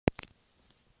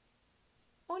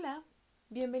Hola,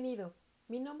 bienvenido.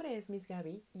 Mi nombre es Miss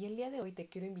Gaby y el día de hoy te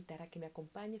quiero invitar a que me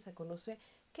acompañes a conocer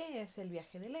qué es el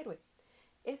viaje del héroe.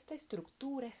 Esta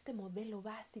estructura, este modelo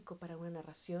básico para una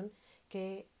narración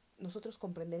que nosotros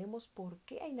comprenderemos por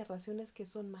qué hay narraciones que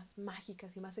son más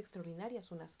mágicas y más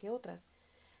extraordinarias unas que otras,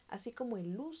 así como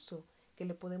el uso que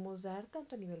le podemos dar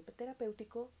tanto a nivel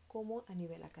terapéutico como a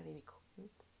nivel académico.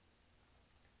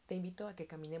 Te invito a que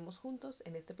caminemos juntos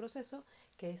en este proceso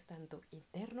que es tanto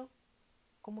interno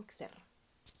como externo.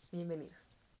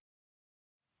 Bienvenidos.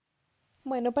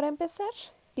 Bueno, para empezar,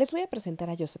 les voy a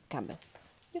presentar a Joseph Campbell.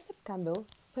 Joseph Campbell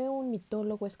fue un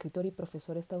mitólogo, escritor y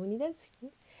profesor estadounidense.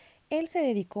 Él se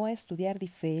dedicó a estudiar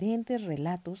diferentes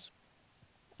relatos,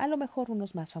 a lo mejor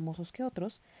unos más famosos que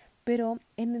otros, pero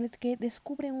en los que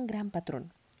descubre un gran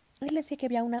patrón. Él decía que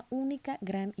había una única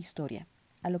gran historia,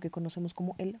 a lo que conocemos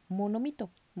como el monomito.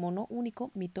 Mono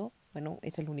único, mito, bueno,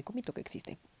 es el único mito que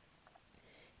existe.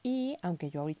 Y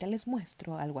aunque yo ahorita les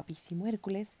muestro al guapísimo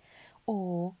Hércules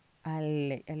o a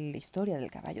la historia del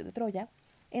caballo de Troya,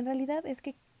 en realidad es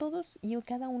que todos y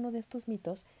cada uno de estos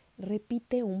mitos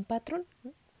repite un patrón.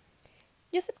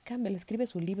 Joseph Campbell escribe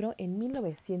su libro en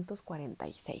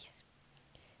 1946.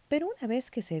 Pero una vez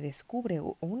que se descubre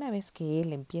o una vez que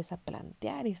él empieza a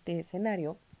plantear este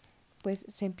escenario, pues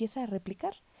se empieza a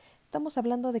replicar. Estamos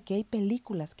hablando de que hay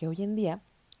películas que hoy en día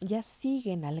ya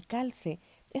siguen al calce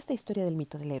esta historia del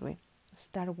mito del héroe.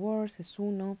 Star Wars es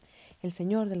uno, El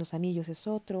Señor de los Anillos es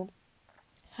otro,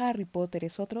 Harry Potter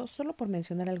es otro, solo por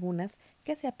mencionar algunas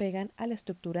que se apegan a la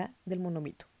estructura del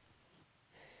monomito.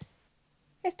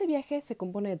 Este viaje se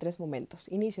compone de 3 momentos: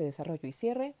 inicio, desarrollo y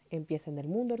cierre. Empieza en el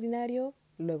mundo ordinario,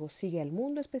 luego sigue al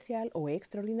mundo especial o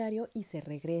extraordinario y se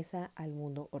regresa al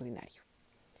mundo ordinario.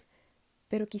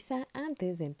 Pero quizá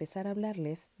antes de empezar a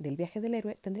hablarles del viaje del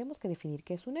héroe, tendríamos que definir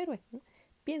qué es un héroe.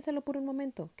 Piénsalo por un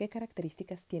momento, ¿qué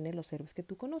características tienen los héroes que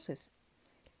tú conoces?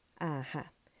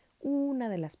 Ajá, una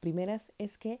de las primeras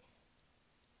es que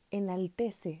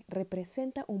enaltece,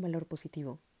 representa un valor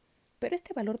positivo. Pero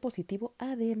este valor positivo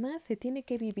además se tiene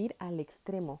que vivir al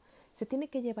extremo, se tiene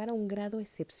que llevar a un grado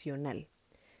excepcional.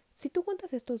 Si tú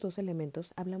juntas estos dos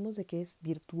elementos, hablamos de que es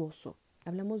virtuoso,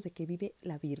 hablamos de que vive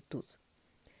la virtud.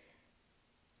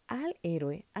 Al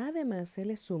héroe además se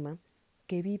le suma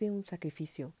que vive un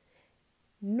sacrificio.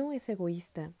 No es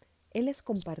egoísta, él es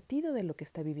compartido de lo que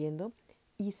está viviendo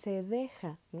y se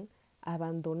deja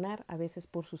abandonar a veces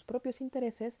por sus propios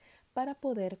intereses para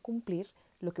poder cumplir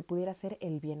lo que pudiera ser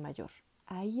el bien mayor.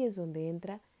 Ahí es donde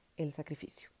entra el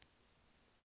sacrificio.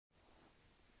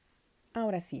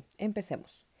 Ahora sí,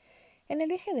 empecemos. En el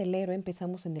viaje del héroe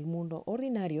empezamos en el mundo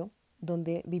ordinario,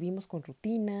 donde vivimos con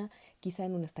rutina, quizá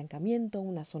en un estancamiento,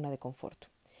 una zona de confort.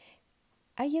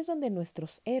 Ahí es donde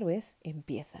nuestros héroes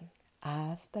empiezan,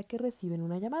 hasta que reciben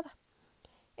una llamada.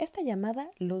 Esta llamada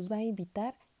los va a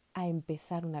invitar a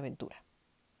empezar una aventura.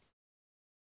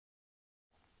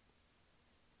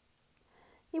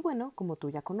 Y bueno, como tú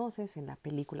ya conoces en la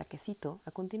película que cito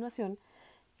a continuación,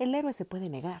 el héroe se puede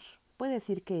negar. Puede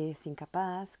decir que es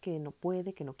incapaz, que no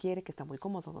puede, que no quiere, que está muy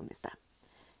cómodo donde está.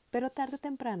 Pero tarde o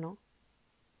temprano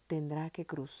tendrá que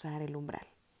cruzar el umbral.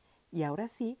 Y ahora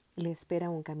sí, le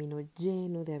espera un camino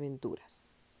lleno de aventuras.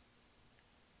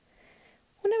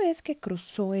 Una vez que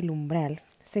cruzó el umbral,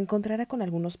 se encontrará con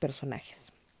algunos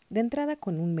personajes. De entrada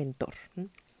con un mentor.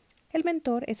 El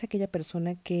mentor es aquella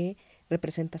persona que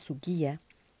representa su guía,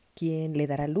 quien le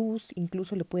dará luz,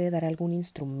 incluso le puede dar algún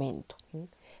instrumento.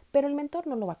 Pero el mentor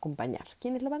no lo va a acompañar.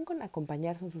 Quienes lo van a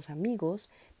acompañar son sus amigos,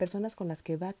 personas con las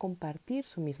que va a compartir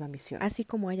su misma misión. Así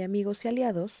como hay amigos y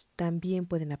aliados, también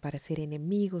pueden aparecer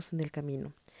enemigos en el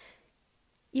camino.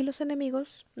 Y los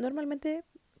enemigos normalmente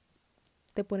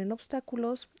te ponen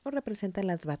obstáculos o representan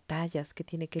las batallas que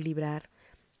tiene que librar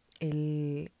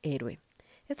el héroe.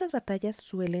 Estas batallas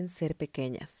suelen ser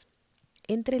pequeñas.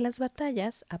 Entre las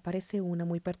batallas aparece una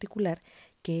muy particular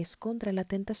que es contra la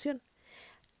tentación.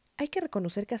 Hay que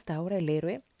reconocer que hasta ahora el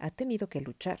héroe ha tenido que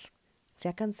luchar, se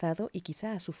ha cansado y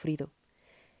quizá ha sufrido.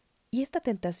 Y esta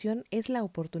tentación es la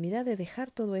oportunidad de dejar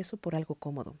todo eso por algo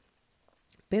cómodo.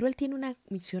 Pero él tiene una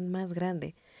misión más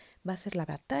grande. Va a ser la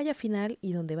batalla final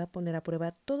y donde va a poner a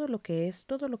prueba todo lo que es,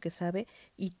 todo lo que sabe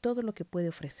y todo lo que puede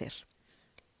ofrecer.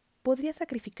 Podría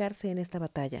sacrificarse en esta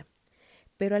batalla,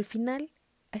 pero al final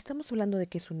estamos hablando de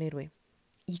que es un héroe.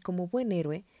 Y como buen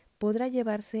héroe podrá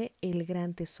llevarse el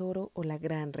gran tesoro o la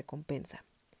gran recompensa.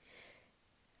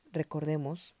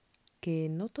 Recordemos que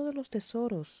no todos los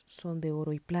tesoros son de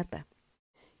oro y plata.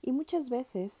 Y muchas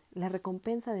veces la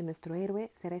recompensa de nuestro héroe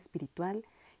será espiritual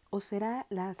o será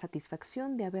la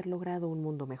satisfacción de haber logrado un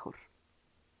mundo mejor.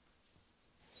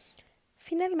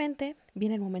 Finalmente,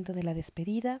 viene el momento de la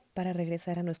despedida para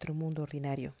regresar a nuestro mundo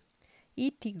ordinario.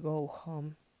 E.T. Go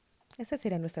Home. Esa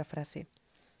sería nuestra frase.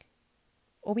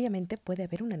 Obviamente puede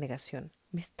haber una negación.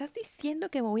 ¿Me estás diciendo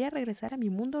que me voy a regresar a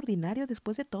mi mundo ordinario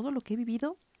después de todo lo que he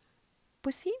vivido?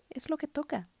 Pues sí, es lo que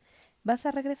toca. Vas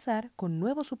a regresar con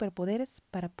nuevos superpoderes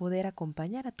para poder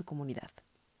acompañar a tu comunidad.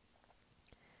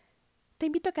 Te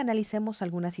invito a que analicemos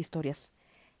algunas historias.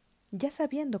 Ya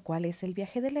sabiendo cuál es el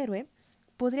viaje del héroe,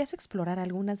 podrías explorar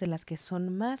algunas de las que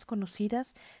son más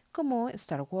conocidas, como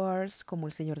Star Wars, como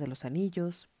El Señor de los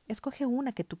Anillos. Escoge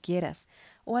una que tú quieras,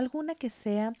 o alguna que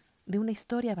sea de una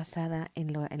historia basada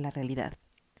en la realidad.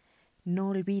 No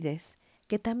olvides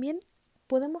que también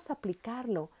podemos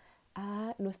aplicarlo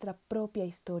a nuestra propia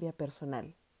historia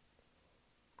personal.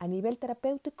 A nivel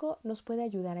terapéutico nos puede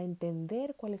ayudar a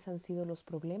entender cuáles han sido los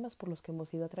problemas por los que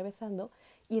hemos ido atravesando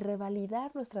y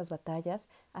revalidar nuestras batallas,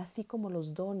 así como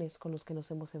los dones con los que nos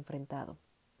hemos enfrentado.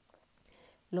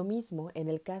 Lo mismo en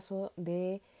el caso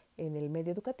de en el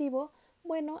medio educativo.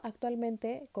 Bueno,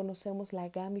 actualmente conocemos la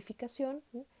gamificación,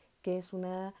 que es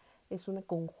un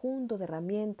conjunto de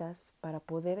herramientas para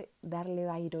poder darle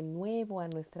aire nuevo a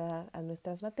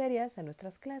nuestras materias, a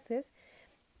nuestras clases,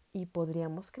 y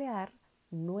podríamos crear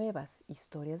nuevas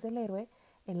historias del héroe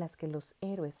en las que los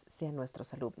héroes sean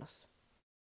nuestros alumnos.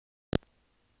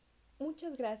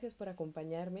 Muchas gracias por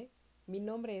acompañarme. Mi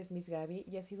nombre es Miss Gaby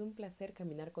y ha sido un placer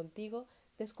caminar contigo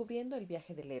descubriendo el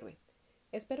viaje del héroe.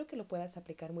 Espero que lo puedas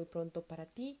aplicar muy pronto para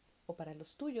ti o para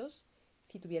los tuyos.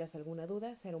 Si tuvieras alguna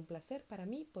duda, será un placer para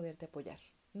mí poderte apoyar.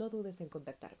 No dudes en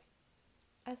contactarme.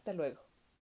 Hasta luego.